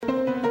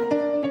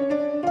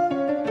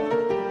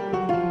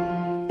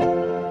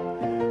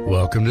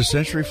Welcome to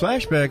Century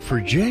Flashback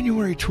for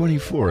January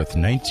 24th,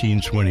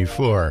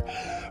 1924.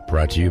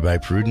 Brought to you by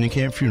Pruden and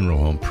Camp Funeral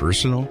Home.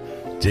 Personal,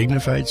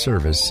 dignified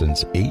service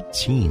since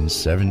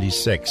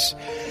 1876.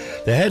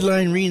 The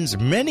headline reads,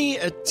 Many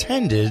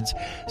attended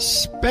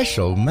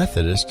special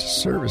Methodist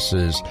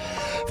services.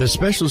 The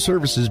special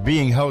services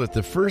being held at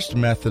the First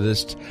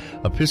Methodist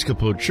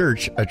Episcopal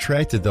Church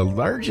attracted the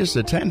largest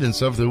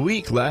attendance of the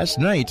week last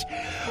night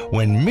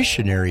when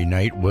Missionary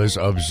Night was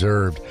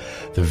observed.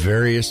 The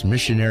various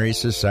missionary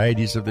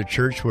societies of the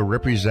church were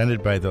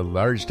represented by the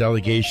large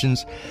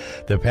delegations.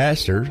 The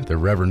pastor, the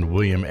Reverend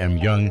William M.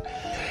 Young,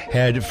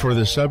 had for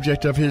the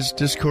subject of his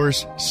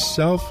discourse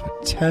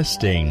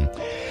self-testing.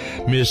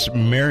 Miss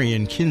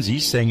Marion Kinsey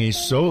sang a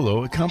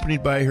solo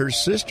accompanied by her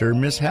sister,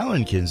 Miss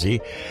Helen Kinsey.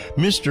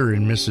 Mr.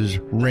 and Mrs.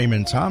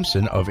 Raymond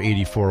Thompson of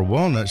 84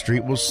 Walnut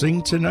Street will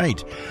sing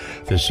tonight.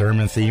 The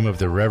sermon theme of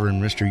the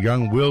Reverend Mr.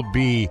 Young will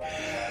be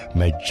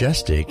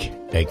Majestic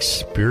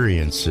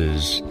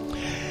Experiences.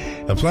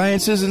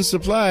 Appliances and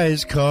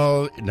supplies.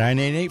 Call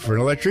 988 for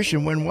an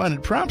electrician when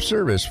wanted. Prompt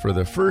service for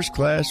the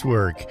first-class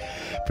work.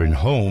 From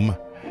Home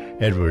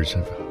Edwards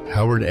of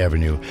Howard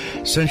Avenue.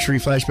 Century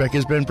Flashback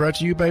has been brought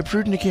to you by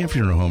Pruden and Camp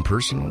Funeral Home.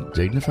 Personal,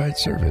 dignified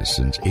service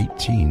since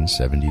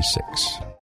 1876.